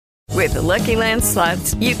With the Lucky Land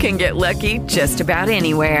Slots, you can get lucky just about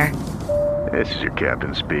anywhere. This is your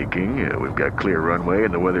captain speaking. We've got clear runway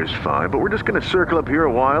and the weather's fine, but we're just going to circle up here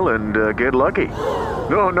a while and get lucky.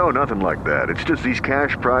 No, nothing like that. It's just these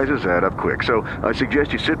cash prizes add up quick. So I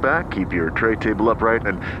suggest you sit back, keep your tray table upright,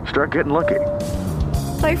 and start getting lucky.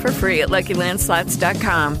 Play for free at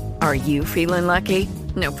LuckyLandSlots.com. Are you feeling lucky?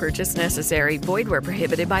 No purchase necessary. Void where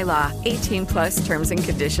prohibited by law. 18 plus terms and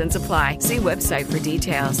conditions apply. See website for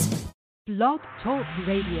details. Blog Talk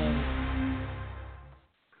Radio.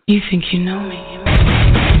 You think you know me?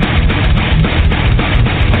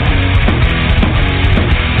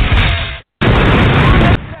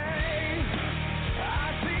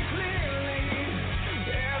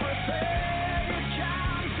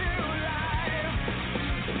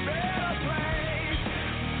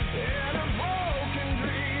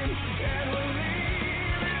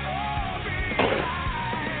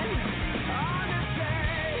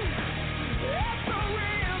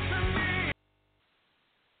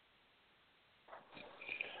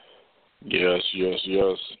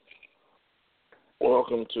 Yes.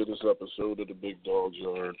 Welcome to this episode of the Big Dog's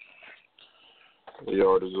Yard. The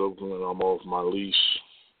yard is open and I'm off my leash.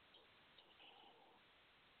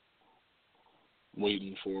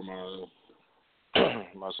 Waiting for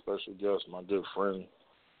my special guest, my good friend,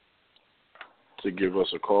 to give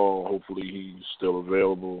us a call. Hopefully he's still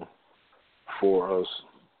available for us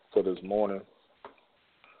for this morning.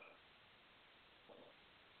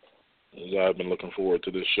 I've been looking forward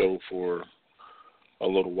to this show for a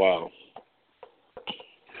little while.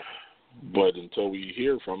 But until we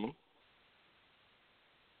hear from him,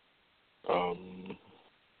 I'm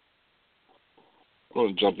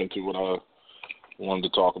going to jump into what I wanted to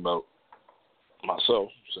talk about myself,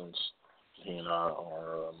 since he and I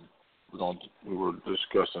are we're going to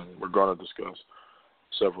discuss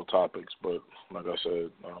several topics, but like I said,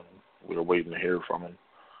 we're waiting to hear from him,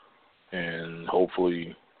 and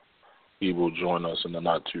hopefully he will join us in the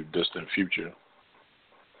not too distant future.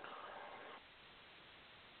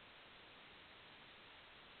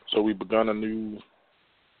 So we've begun a new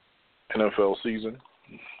NFL season.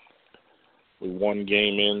 We're one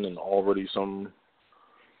game in, and already some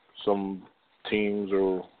teams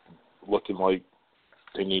are looking like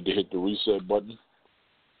they need to hit the reset button,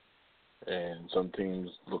 and some teams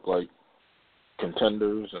look like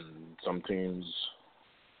contenders, and some teams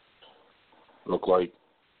look like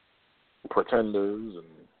pretenders,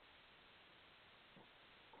 and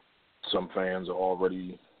some fans are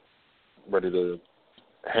already ready to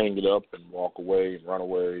hang it up and walk away and run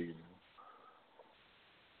away, and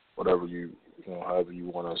whatever however you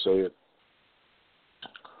want to say it.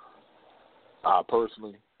 I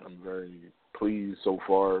personally am very pleased so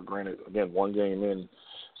far. Granted, again, one game in,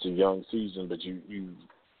 it's a young season, but you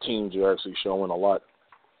teams are actually showing a lot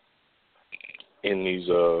in these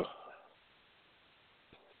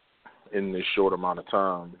in this short amount of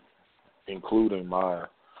time, including my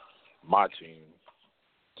team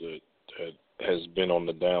that has been on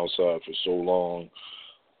the downside for so long.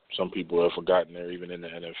 Some people have forgotten they're even in the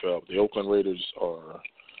NFL. The Oakland Raiders are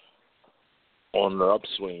on the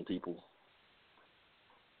upswing, people.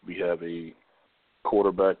 We have a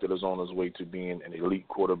quarterback that is on his way to being an elite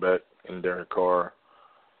quarterback in Derek Carr.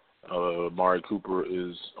 Amari Cooper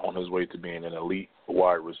is on his way to being an elite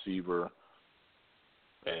wide receiver.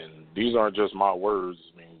 And these aren't just my words.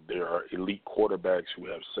 I mean, there are elite quarterbacks who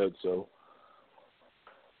have said so.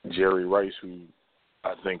 Jerry Rice, who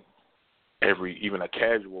I think even a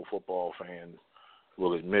casual football fan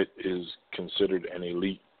will admit is considered an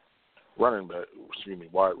elite wide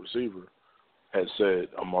receiver, has said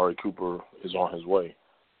Amari Cooper is on his way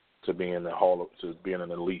to being an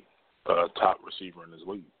elite top receiver in his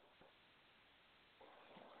league.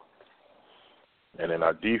 And in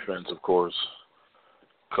our defense, of course,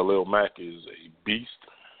 Khalil Mack is a beast,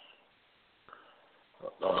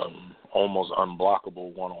 almost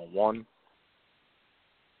unblockable one-on-one.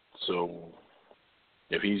 So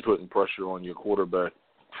if he's putting pressure on your quarterback,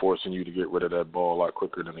 forcing you to get rid of that ball a lot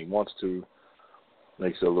quicker than he wants to,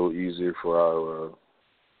 makes it a little easier for our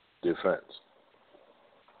defense.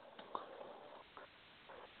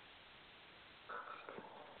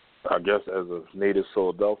 I guess as a native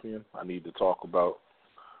Philadelphian, I need to talk about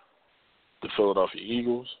the Philadelphia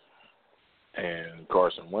Eagles and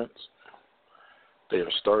Carson Wentz. They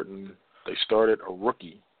started a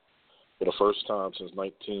rookie for the first time since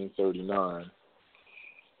 1939,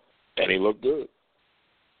 and he looked good.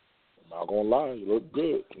 I'm not going to lie, he looked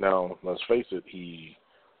good. Now, let's face it, he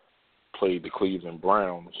played the Cleveland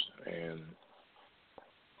Browns, and,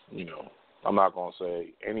 I'm not going to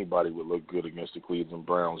say anybody would look good against the Cleveland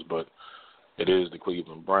Browns, but it is the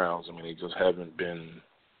Cleveland Browns. I mean, they just haven't been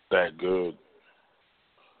that good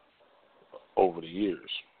over the years.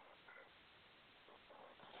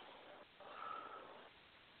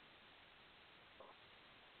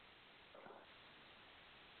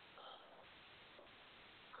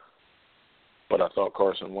 But I thought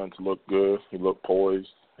Carson Wentz looked good. He looked poised.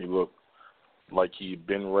 He looked like he'd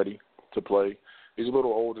been ready to play. He's a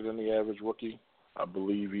little older than the average rookie. I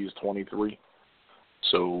believe he's 23.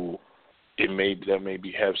 So that may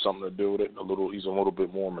have something to do with it. He's a little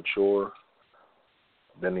bit more mature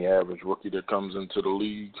than the average rookie that comes into the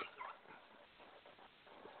league.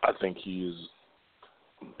 I think he is,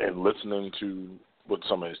 and listening to what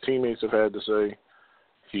some of his teammates have had to say,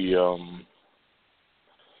 he's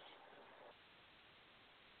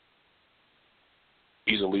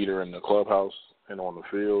a leader in the clubhouse and on the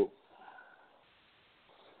field.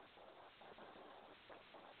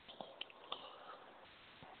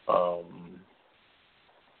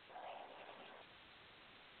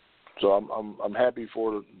 So I'm happy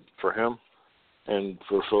for him and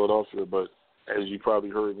for Philadelphia, but as you probably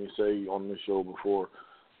heard me say on this show before,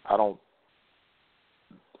 I'm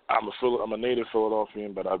a native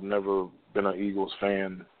Philadelphian, but I've never been an Eagles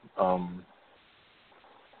fan to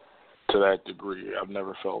that degree. I've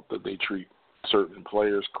never felt that they treat certain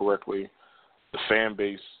players correctly. The fan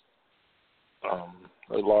base, a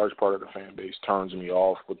large part of the fan base turns me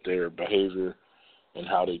off with their behavior and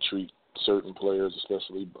how they treat certain players,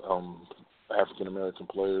 especially African-American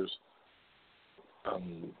players,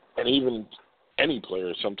 and even any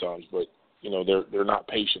players sometimes, but, they're not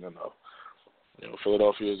patient enough.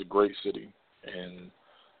 Philadelphia is a great city,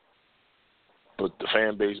 but the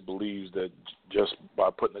fan base believes that just by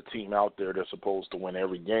putting a team out there, they're supposed to win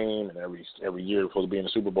every game and every year, supposed to be in the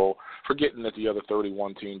Super Bowl, forgetting that the other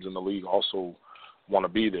 31 teams in the league also want to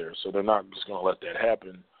be there. So they're not just going to let that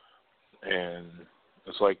happen. And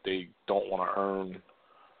it's like they don't want to earn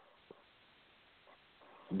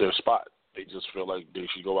their spot. They just feel like they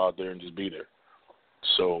should go out there and just be there.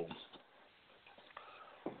 So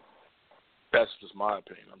that's just my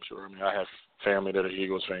opinion, I'm sure. I mean, I have family that are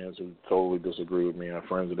Eagles fans who totally disagree with me. I have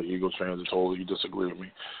friends that are Eagles fans who totally disagree with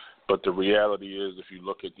me. But the reality is, if you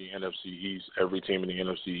look at the NFC East, every team in the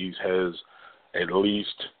NFC East has at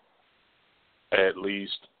least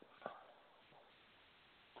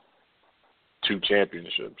 2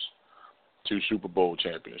 championships, 2 Super Bowl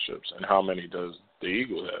championships. And how many does the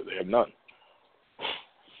Eagles have? They have none.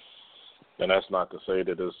 And that's not to say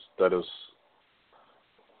that it's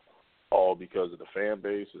all because of the fan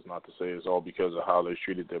base. It's not to say it's all because of how they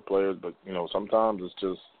treated their players. But, sometimes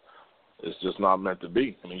it's just not meant to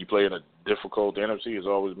be. I mean, you play in the NFC has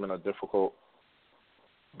always been a difficult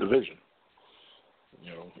division.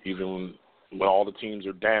 Even when all the teams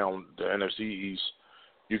are down, the NFC East,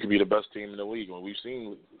 you could be the best team in the league. We've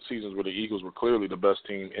seen seasons where the Eagles were clearly the best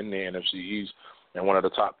team in the NFC East and one of the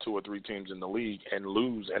top 2 or 3 teams in the league, and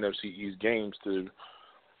lose NFC East games to,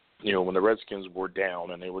 when the Redskins were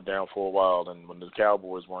down, and they were down for a while, and when the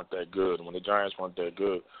Cowboys weren't that good, and when the Giants weren't that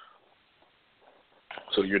good.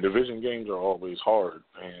 So your division games are always hard,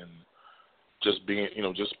 and just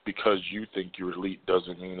because you think you're elite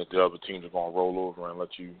doesn't mean that the other teams are going to roll over and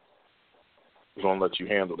let you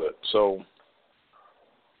handle that. So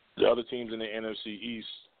the other teams in the NFC East,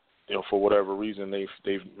 for whatever reason,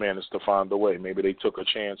 they've managed to find a way. Maybe they took a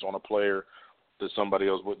chance on a player that somebody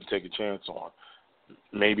else wouldn't take a chance on.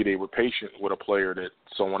 Maybe they were patient with a player that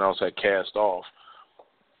someone else had cast off,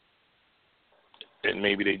 and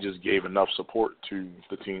maybe they just gave enough support to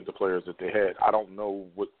the players that they had. I don't know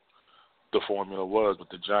what the formula was, but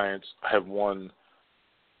the Giants have won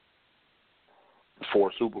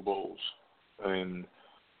 4 Super Bowls, and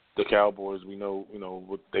the Cowboys,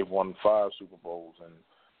 they've won 5 Super Bowls, and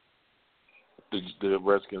the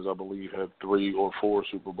Redskins, I believe, have 3 or 4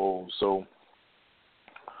 Super Bowls. So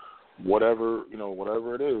whatever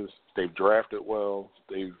it is, they've drafted well.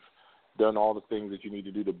 They've done all the things that you need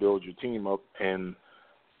to do to build your team up, and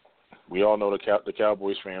we all know the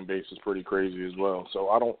Cowboys fan base is pretty crazy as well. So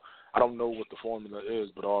I don't know what the formula is,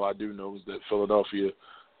 but all I do know is that Philadelphia,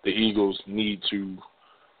 the Eagles, need to.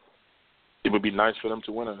 It would be nice for them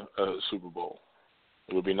to win a Super Bowl.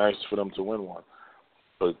 It would be nice for them to win one,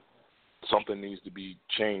 but something needs to be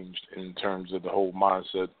changed in terms of the whole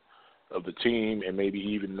mindset of the team and maybe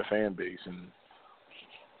even the fan base, and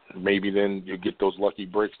maybe then you get those lucky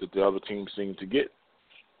breaks that the other teams seem to get.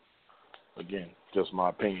 Again, just my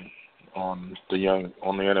opinion on the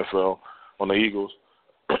NFL, on the Eagles.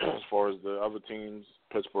 As far as the other teams,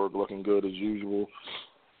 Pittsburgh looking good as usual.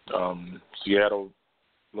 Seattle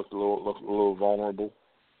looked a little vulnerable.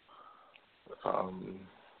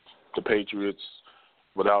 the Patriots,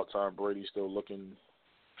 without Tom Brady, still looking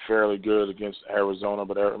fairly good against Arizona.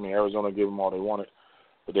 But, I mean, Arizona gave them all they wanted,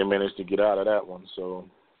 but they managed to get out of that one. So,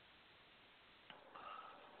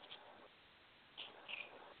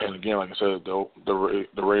 and again, like I said, the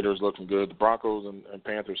Raiders looking good. The Broncos and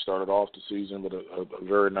Panthers started off the season with a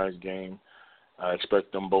very nice game. I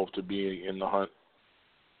expect them both to be in the hunt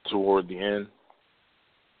toward the end.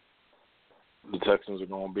 The Texans are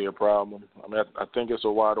going to be a problem. I mean, I think it's a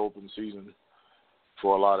wide open season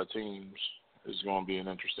for a lot of teams. It's going to be an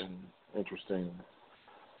interesting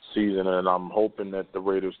season, and I'm hoping that the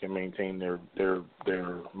Raiders can maintain their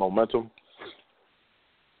momentum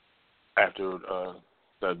after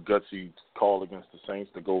that gutsy call against the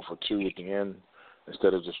Saints to go for 2 at the end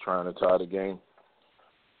instead of just trying to tie the game.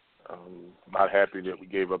 Not happy that we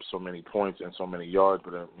gave up so many points and so many yards,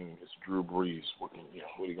 but I mean, it's Drew Brees. What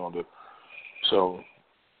are you going to do? So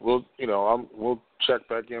we'll check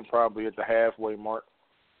back in probably at the halfway mark,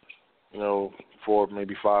 for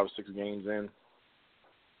maybe 5 or 6 games in,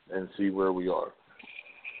 and see where we are.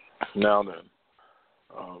 Now then,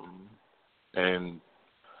 and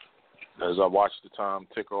as I watch the time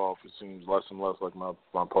tick off, it seems less and less like my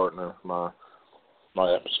partner, my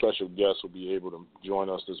special guest will be able to join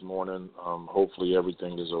us this morning. Hopefully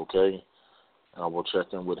everything is okay. We'll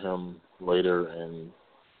check in with him later, and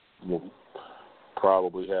we'll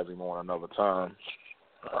probably have him on another time.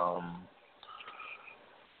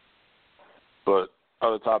 But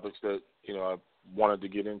other topics that, I wanted to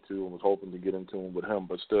get into and was hoping to get into with him,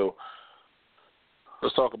 but still,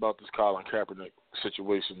 let's talk about this Colin Kaepernick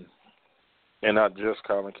situation. And not just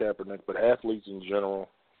Colin Kaepernick, but athletes in general,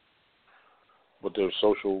 with their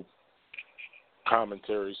social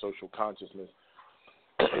commentary, social consciousness.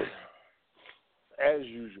 As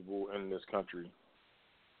usual in this country,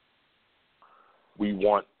 we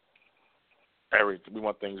want everything. We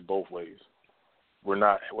want things both ways. We're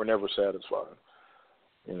never satisfied.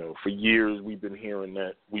 For years we've been hearing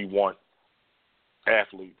that we want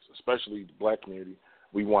athletes, especially the black community,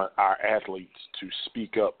 we want our athletes to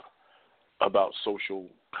speak up about social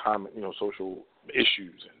social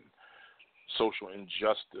issues and social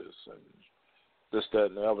injustice and this, that,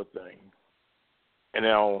 and the other thing. And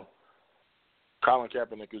now Colin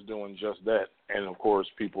Kaepernick is doing just that. And, of course,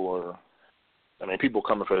 people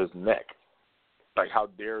coming for his neck. Like, how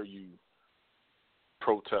dare you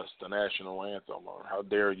protest the national anthem, or how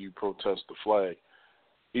dare you protest the flag?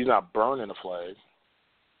 He's not burning the flag.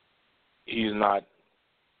 He's not,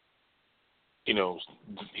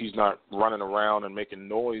 he's not running around and making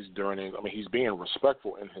noise during it. I mean, he's being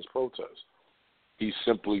respectful in his protest. He's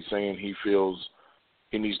simply saying he feels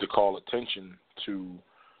he needs to call attention to,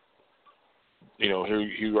 here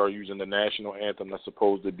you are using the national anthem that's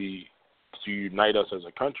supposed to be to unite us as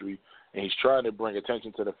a country, and he's trying to bring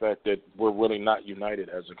attention to the fact that we're really not united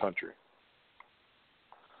as a country.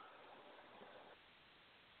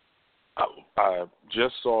 I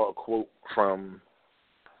just saw a quote from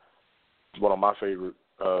one of my favorite,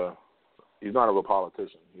 he's not a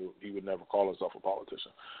politician. He would never call himself a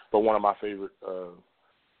politician. But one of my favorite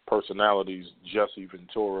personalities, Jesse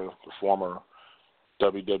Ventura, the former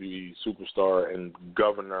WWE superstar and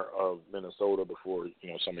governor of Minnesota before,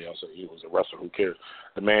 somebody else said he was a wrestler. Who cares?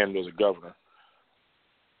 The man was a governor.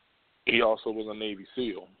 He also was a Navy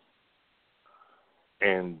SEAL.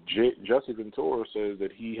 And Jesse Ventura says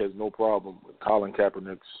that he has no problem with Colin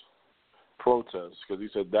Kaepernick's protests, because he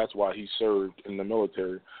said that's why he served in the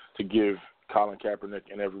military, to give Colin Kaepernick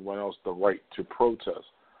and everyone else the right to protest.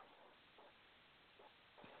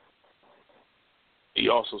 He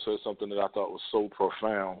also said something that I thought was so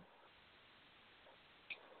profound.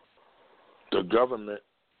 The government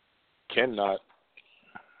cannot...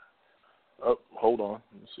 Oh, hold on.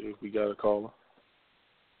 Let's see if we got a caller.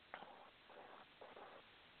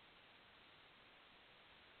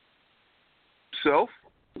 Self?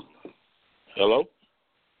 Hello?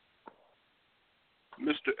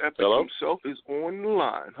 Mr. Epic Hello? himself is on the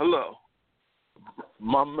line. Hello.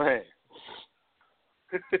 My man.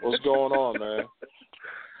 What's going on, man?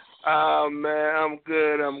 Man, I'm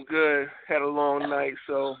good. Had a long night,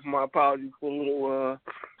 so my apologies for a little,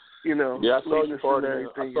 Yeah, I saw you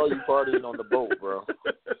partying on the boat, bro.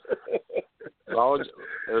 As long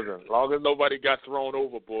as nobody got thrown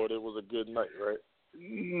overboard, it was a good night, right?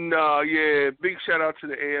 No, yeah. Big shout out to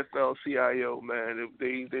the AFL-CIO, man.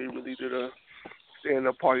 They really did a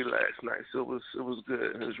stand-up party last night, so it was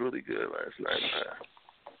good. It was really good last night, man.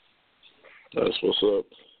 That's what's up.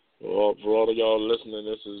 Well, for all of y'all listening,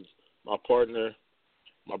 this is my partner,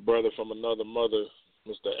 my brother from another mother,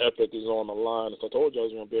 Mr. Epic, is on the line. As I told you, it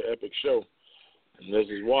was going to be an epic show. And this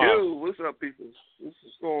is why. Yo, what's up, people? What's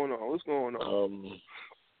going on? What's going on?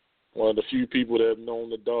 One of the few people that have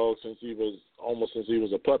known the dog since he was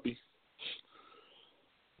a puppy.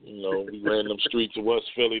 You know, we ran them streets of West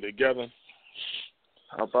Philly together.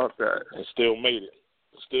 How about that? And still made it.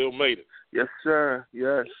 Yes, sir.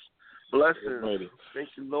 Yes. Blessings. Made it. Thank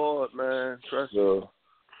you, Lord, man. Trust me.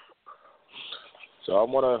 So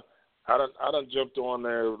I done jumped on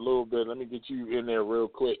there a little bit. Let me get you in there real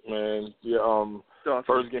quick, man. Yeah,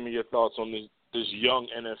 first give me your thoughts on this young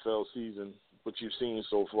NFL season, what you've seen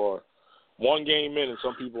so far. One game in, and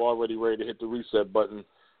some people already ready to hit the reset button.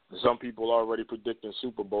 And some people already predicting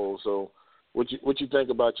Super Bowl. So what you think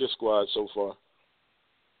about your squad so far?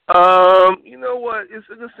 You know what? It's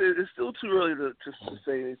still too early to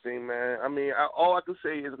say anything, man. I mean, all I can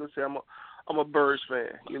say is I'm a Birds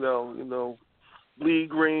fan. You know, bleed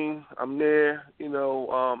green. I'm there. You know,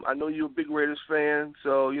 I know you're a big Raiders fan,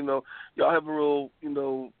 so you know y'all have a real,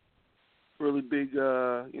 really big,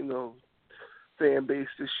 fan base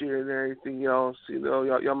this year and everything else. You know,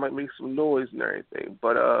 y'all might make some noise and everything,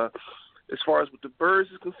 but as far as with the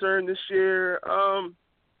Birds is concerned this year, I'm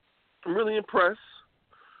really impressed.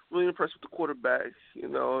 Really impressed with the quarterback,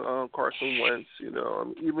 Carson Wentz.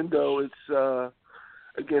 Even though it's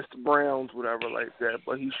against the Browns, whatever like that,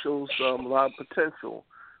 but he shows a lot of potential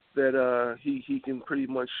that he can pretty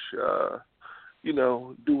much, do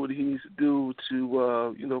what he needs to do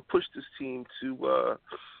to, push this team to,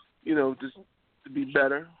 just to be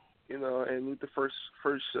better, and with the first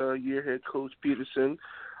year head coach Peterson,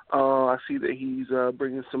 I see that he's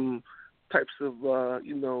bringing some types of,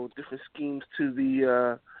 different schemes to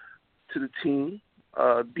the team.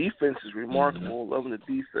 Defense is remarkable. Loving the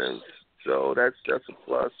defense. So that's a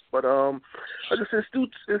plus. But like I said,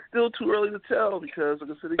 it's still too early to tell because, like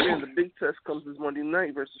I said again, the big test comes this Monday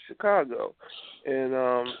night versus Chicago, and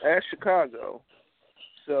at Chicago.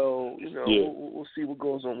 So we'll see what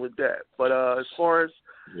goes on with that. But as far as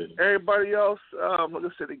everybody else, like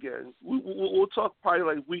I said again, we'll talk probably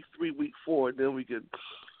like week 3, week 4, and then we could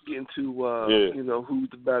get into who's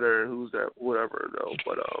the better, who's that, whatever though.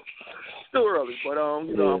 But still early. But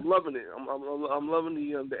I'm loving it. I'm loving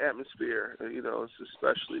the atmosphere.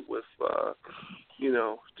 Especially with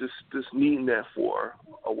just needing that for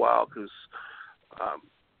a while because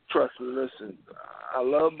trust me, listen, I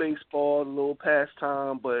love baseball, a little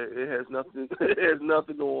pastime, but it has nothing. It has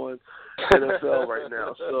nothing on NFL right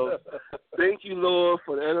now. So thank you, Lord,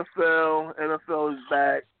 for the NFL. NFL is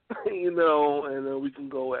back. And we can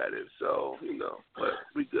go at it. So, but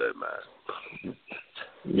we good, man.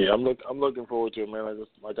 Yeah, I'm looking forward to it, man.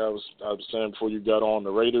 Like I was saying before you got on,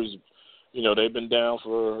 the Raiders, they've been down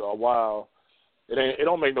for a while. It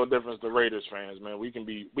don't make no difference to Raiders fans, man. We can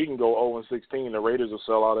go 0-16. The Raiders will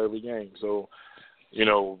sell out every game. So,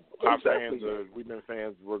 our fans we've been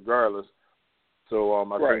fans regardless. So I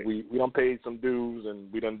think we done paid some dues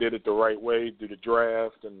and we done did it the right way through the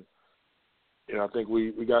draft and. I think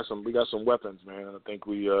we got some weapons, man. I think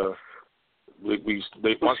once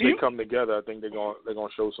they come together, I think they're gonna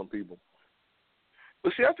show some people.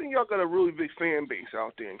 But see, I think y'all got a really big fan base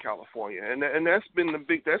out there in California, and that's been the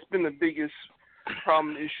biggest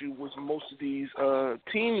problem issue with most of these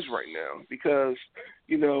teams right now because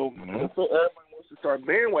everybody wants to start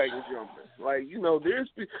bandwagon jumping. Like there's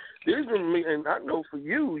been, and I know for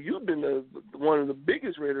you've been one of the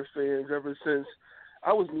biggest Raiders fans ever since.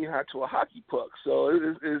 I was knee high to a hockey puck, so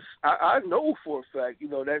I know for a fact,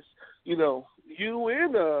 that's you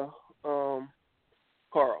and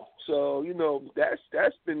Carl. So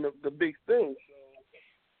that's been the big thing.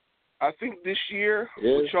 So I think this year,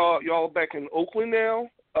 with y'all back in Oakland now,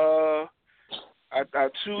 I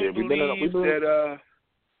truly believe that.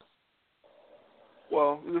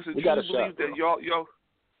 Well, listen, I believe that y'all.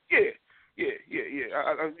 Yeah.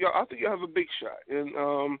 I think y'all have a big shot,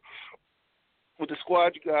 and with the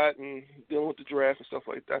squad you got and dealing with the draft and stuff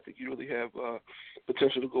like that, I think you really have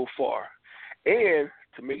potential to go far and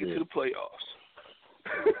to make it to the playoffs.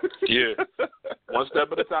 One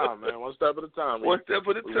step at a time, man. One step at a time. One step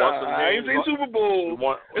at a time. I ain't saying Super Bowl.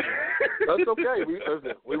 That's okay.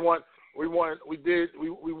 We won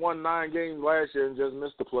 9 games last year and just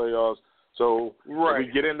missed the playoffs. So if we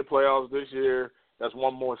get in the playoffs this year, that's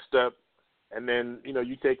one more step. And then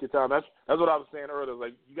you take your time. That's what I was saying earlier.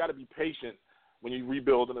 Like you got to be patient when you're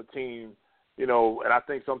rebuilding a team, and I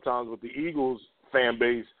think sometimes with the Eagles fan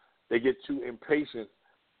base, they get too impatient,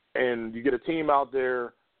 and you get a team out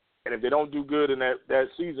there, and if they don't do good in that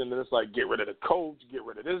season, then it's like get rid of the coach, get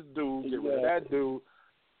rid of this dude, get rid of that dude.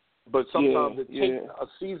 But sometimes it takes a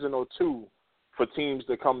season or two for teams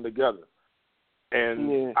to come together.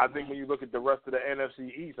 And I think when you look at the rest of the NFC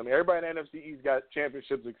East, I mean, everybody in the NFC East got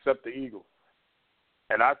championships except the Eagles.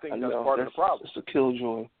 And I think that's part of the problem. It's a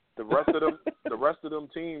killjoy. The rest of them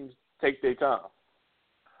teams take their time.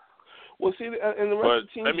 Well, see, and the rest of the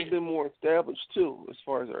teams have been more established too, as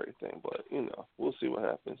far as everything. But we'll see what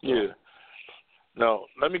happens. Yeah. Now,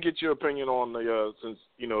 let me get your opinion on the since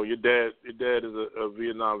your dad is a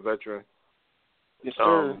Vietnam veteran. Yes,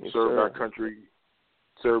 sir. Served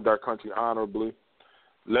our country honorably.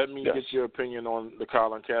 Let me get your opinion on the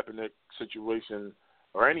Colin Kaepernick situation,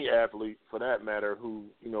 or any athlete for that matter, who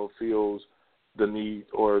feels the need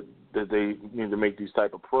or that they need to make these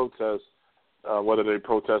type of protests, whether they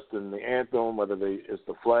protest in the anthem, whether it's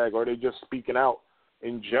the flag, or they just speaking out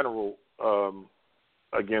in general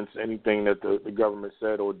against anything that the government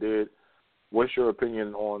said or did. What's your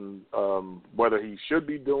opinion on whether he should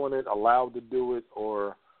be doing it, allowed to do it,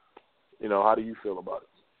 or how do you feel about it?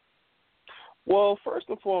 Well, first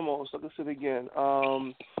and foremost, like I said again,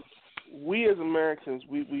 we as Americans,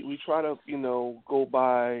 we try to, go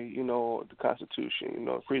by, the Constitution,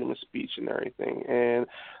 freedom of speech and everything. And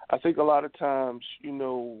I think a lot of times,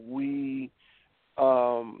 we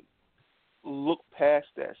look past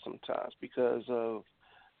that sometimes because of,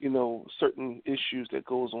 certain issues that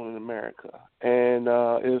goes on in America. And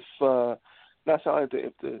if the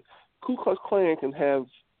Ku Klux Klan can have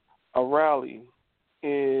a rally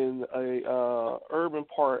in a urban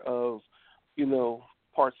part of,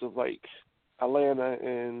 parts of like Atlanta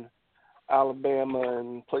and Alabama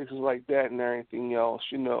and places like that and everything else,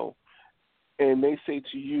 and they say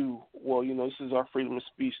to you, well, this is our freedom of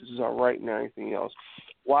speech, this is our right and everything else.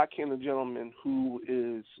 Why can't a gentleman who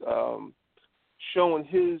is showing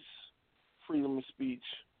his freedom of speech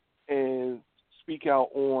and speak out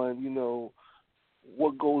on,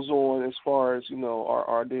 what goes on as far as,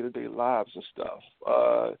 our day-to-day lives and stuff,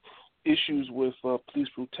 issues with police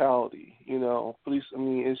brutality, police,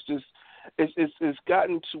 it's just, it's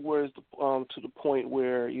gotten to where it's to the point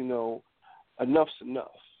where, enough's enough.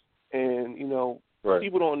 And,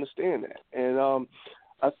 people don't understand that. And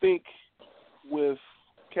I think with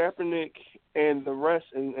Kaepernick and the rest,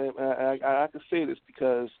 and I can say this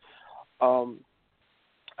because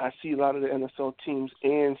I see a lot of the NFL teams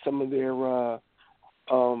and some of their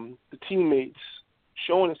the teammates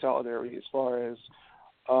showing the solidarity as far as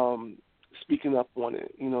speaking up on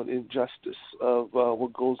it, the injustice of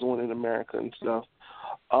what goes on in America and stuff.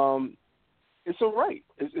 It's a right.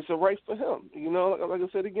 It's a right for him. Like I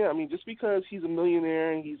said again, just because he's a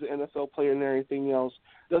millionaire and he's an NFL player and everything else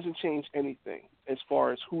doesn't change anything as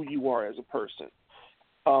far as who you are as a person.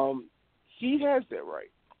 He has that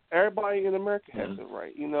right. Everybody in America has that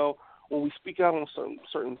right. When we speak out on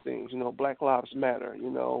certain things, Black Lives Matter,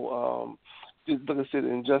 just like I said,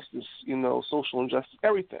 injustice, social injustice,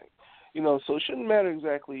 everything. So it shouldn't matter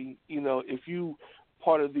exactly, if you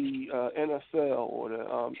part of the NFL or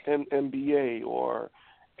the NBA or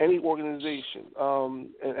any organization.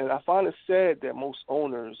 And I find it sad that most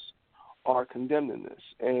owners are condemning this.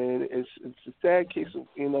 And it's a sad case of,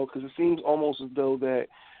 because it seems almost as though that,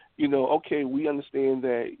 okay, we understand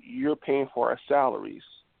that you're paying for our salaries,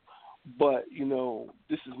 but,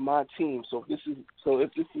 this is my team. So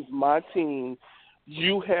if this is my team,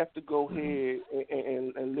 you have to go ahead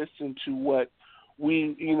and listen to what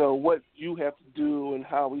what you have to do and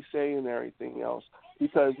how we say and everything else,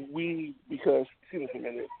 because excuse me a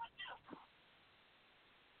minute,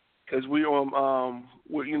 because we're on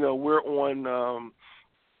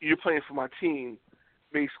you're playing for my team.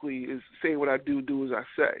 Basically, is say what I do as I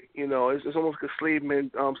say. It's almost like a slave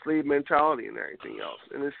mentality and everything else,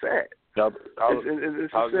 and it's sad. I was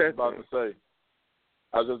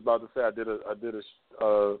just about to say I did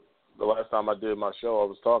the last time I did my show, I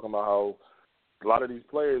was talking about how a lot of these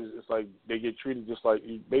players, it's like they get treated just like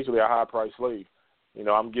basically a high-priced slave.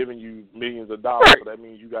 I'm giving you millions of dollars, so that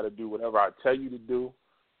means you got to do whatever I tell you to do.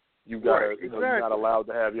 You got to, you're not allowed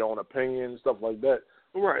to have your own opinion and stuff like that.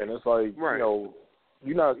 Right. And it's like,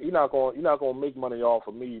 you're not going to make money off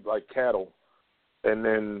of me like cattle, and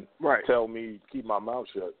then tell me to keep my mouth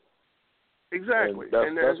shut. Exactly.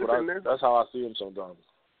 That's how I see him sometimes.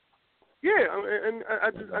 Yeah, and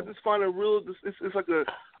I just find it real. It's like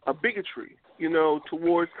a bigotry,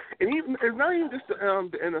 towards, and even it's not even just the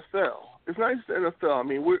NFL. It's not just the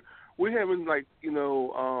NFL. We're having like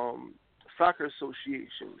soccer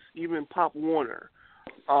associations, even Pop Warner.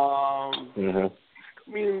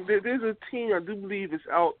 There's a team I do believe is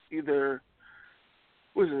out either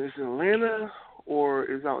it's in Atlanta or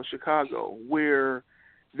is out in Chicago where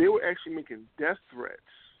they were actually making death threats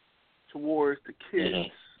towards the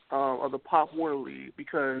kids of the Pop Warner League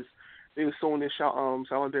because they were showing their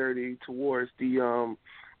solidarity towards the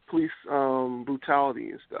police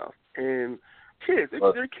brutality and stuff. And kids,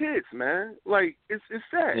 they're kids, man. Like it's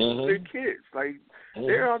sad. They're kids. Like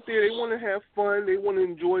they're out there. They want to have fun. They want to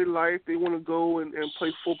enjoy life. They want to go and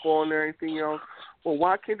play football and everything else. Well,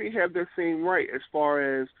 why can't they have that same right as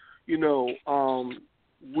far as we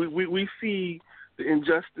see the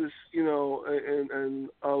injustice, and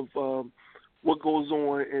of what goes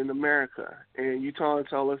on in America, and you tell us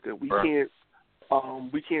that we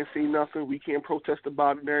can't say nothing, we can't protest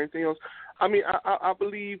about it and everything else. I mean, I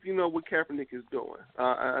believe what Kaepernick is doing.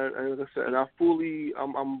 Like I said,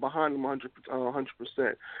 I'm behind him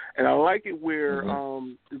 100%, and I like it where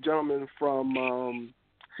the gentleman from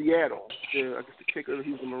Seattle, I guess the kicker,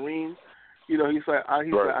 he's a Marine. He's like,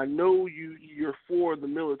 I know you're for the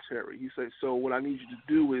military. He said, so what I need you to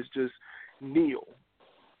do is just kneel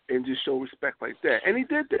and just show respect like that. And he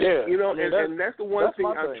did that, and that's the one thing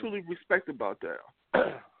I truly respect about that.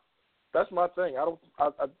 That's my thing.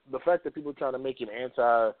 The fact that people are trying to make him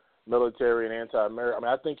anti-military and anti-American. I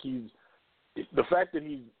mean, I think the fact that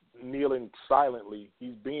he's kneeling silently.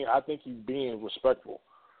 I think he's being respectful.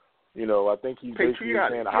 I think he's basically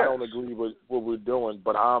saying, I don't agree with what we're doing,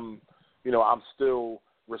 but I'm still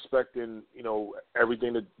respecting,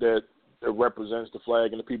 everything that represents the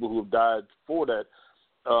flag and the people who have died for that.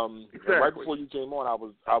 Exactly. Right before you came on,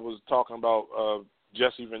 I was talking about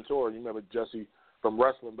Jesse Ventura. You remember Jesse from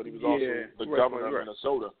wrestling, but he was also the governor of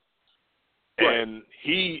Minnesota. Right. And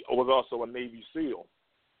he was also a Navy SEAL.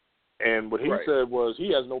 And what he said was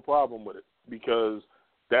he has no problem with it because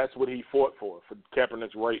that's what he fought for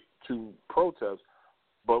Kaepernick's right to protest.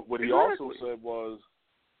 But what he also said was,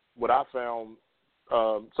 what I found,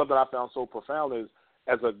 something I found so profound is,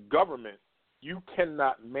 as a government, you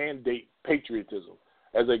cannot mandate patriotism.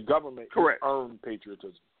 As a government, you earn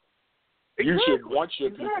patriotism. You should want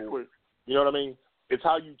your people. You know what I mean? It's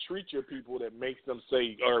how you treat your people that makes them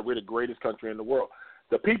say, we're the greatest country in the world.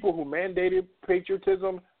 The people who mandated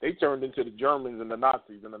patriotism, they turned into the Germans and the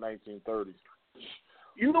Nazis in the 1930s.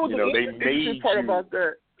 The interesting part about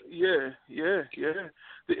that? Yeah.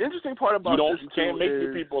 The interesting part about you can't make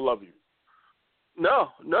your people love you.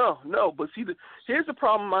 No. But see, here's the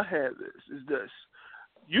problem I have is this.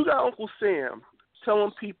 You got Uncle Sam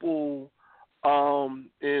telling people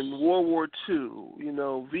in World War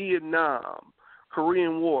II, Vietnam,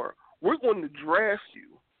 Korean War, we're going to draft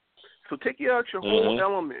you. So take you out your whole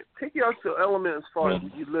element. Take you out your element as far as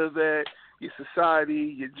where you live at, your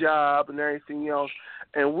society, your job, and everything else.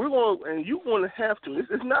 And you're going to have to.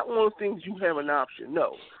 It's not one of the things you have an option.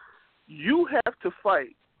 No, you have to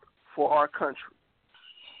fight for our country.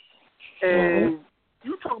 And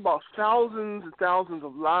you talk about thousands and thousands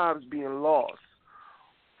of lives being lost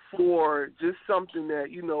for just something that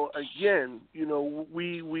again,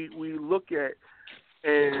 we look at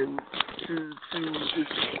and to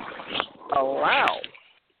just allow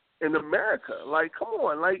in America. Like, come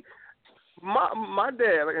on, like. My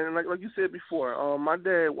dad, and like you said before, my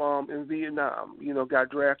dad in Vietnam, got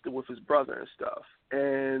drafted with his brother and stuff,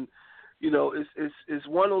 and it's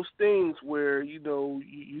one of those things where you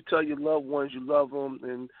tell your loved ones you love them,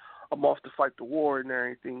 and I'm off to fight the war and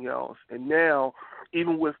everything else. And now,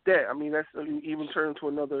 even with that, I mean that's even turned to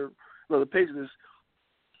another page of this.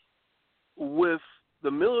 With the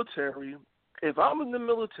military, if I'm in the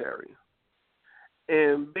military,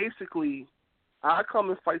 and basically I come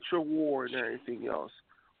and fight your war and everything else.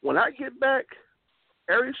 When I get back,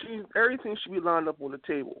 everything should be lined up on the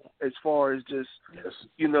table as far as just,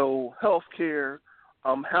 health care,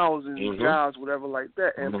 housing, jobs, whatever like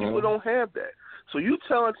that. And people don't have that. So you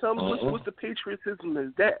tell me what's the patriotism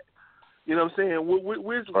is that? You know what I'm saying?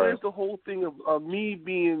 Where's the whole thing of me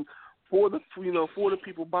being for the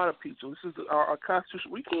people, by the people? This is our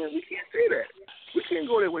Constitution. We can't say that. We can't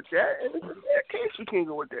go there with that. And in that case, we can't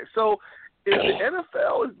go with that. So if the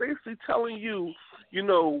NFL is basically telling you,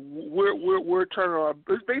 we're turning our,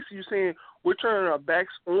 it's basically you saying we're turning our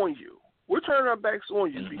backs on you. We're turning our backs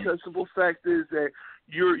on you because the simple fact is that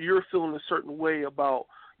you're feeling a certain way about,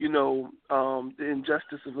 the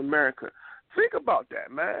injustice of America. Think about that,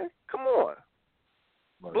 man. Come on.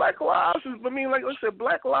 Black lives, like I said,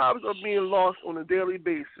 black lives are being lost on a daily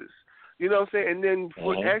basis. You know what I'm saying? And then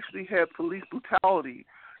for actually have police brutality,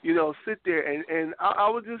 sit there and I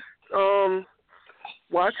was just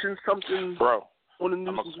watching something on the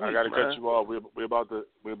news this week, I gotta cut you off. We're about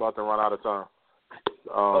to run out of time.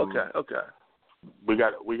 Okay. We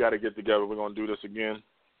got to get together. We're gonna do this again,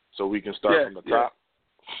 so we can start from the top.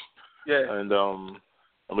 Yeah. And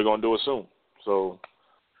we're gonna do it soon. So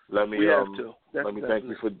let me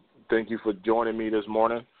thank you for joining me this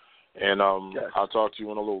morning, and I'll talk to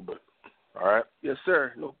you in a little bit. All right? Yes,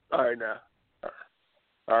 sir. No. All right, now.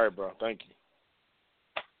 All right, bro. Thank you.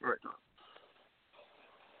 All right.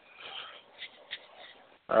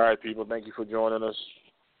 All right, people. Thank you for joining us.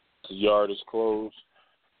 The yard is closed.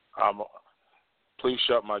 Please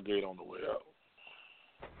shut my gate on the way out.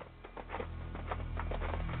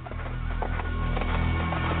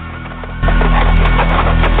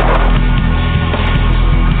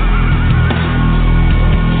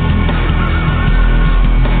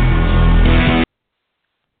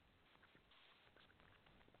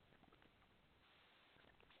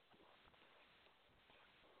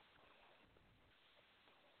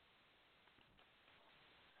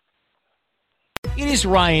 It is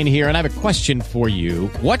Ryan here, and I have a question for you.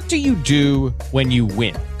 What do you do when you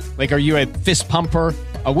win? Like, are you a fist pumper,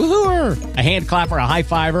 a woohooer, a hand clapper, a high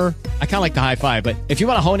fiver? I kind of like the high five, but if you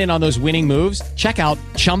want to hone in on those winning moves, check out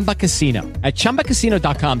Chumba Casino. At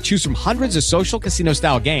ChumbaCasino.com, choose from hundreds of social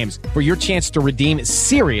casino-style games for your chance to redeem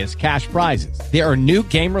serious cash prizes. There are new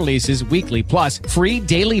game releases weekly, plus free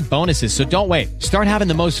daily bonuses. So don't wait. Start having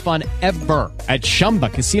the most fun ever at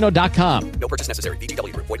ChumbaCasino.com. No purchase necessary.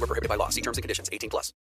 VGW Group. Void where prohibited by law. See terms and conditions. 18+.